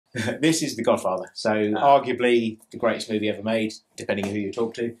This is The Godfather. So arguably the greatest movie ever made, depending on who you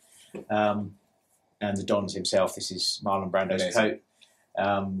talk to. And the Don's himself. This is Marlon Brando's coat.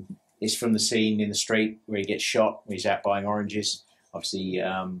 It's from the scene in the street where he gets shot when he's out buying oranges. Obviously,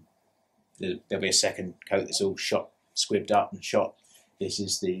 there'll be a second coat that's all shot, squibbed up and shot. This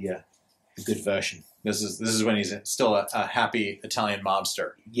is the good version. This is when he's still a happy Italian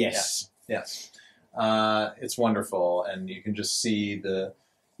mobster. Yes. Yes. It's wonderful, and you can just see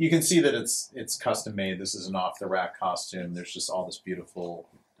you can see that it's custom made. This is an off the rack costume. There's just all this beautiful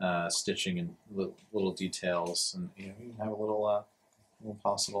stitching and little details, and you have a little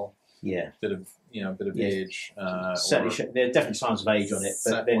possible bit of age. Certainly, there are definitely signs of age on it,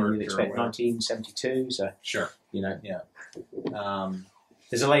 but then you'd expect 1972. So sure,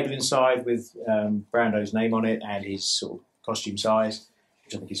 there's a label inside with Brando's name on it and his sort of costume size,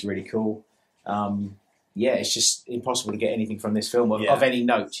 which I think is really cool. It's just impossible to get anything from this film of any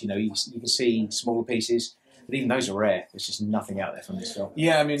note. You can see smaller pieces, but even those are rare. There's just nothing out there from this film.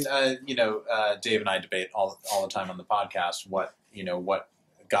 Yeah, I mean, Dave and I debate all the time on the podcast what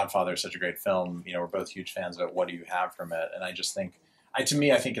Godfather is such a great film. We're both huge fans of it. What do you have from it? And I just think, I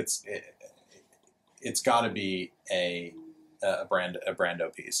think it's got to be a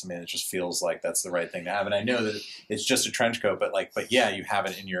Brando piece. I mean, it just feels like that's the right thing to have. And I know that it's just a trench coat, but you have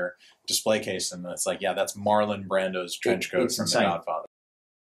it in your display case, and it's like, that's Marlon Brando's trench coat from The Godfather.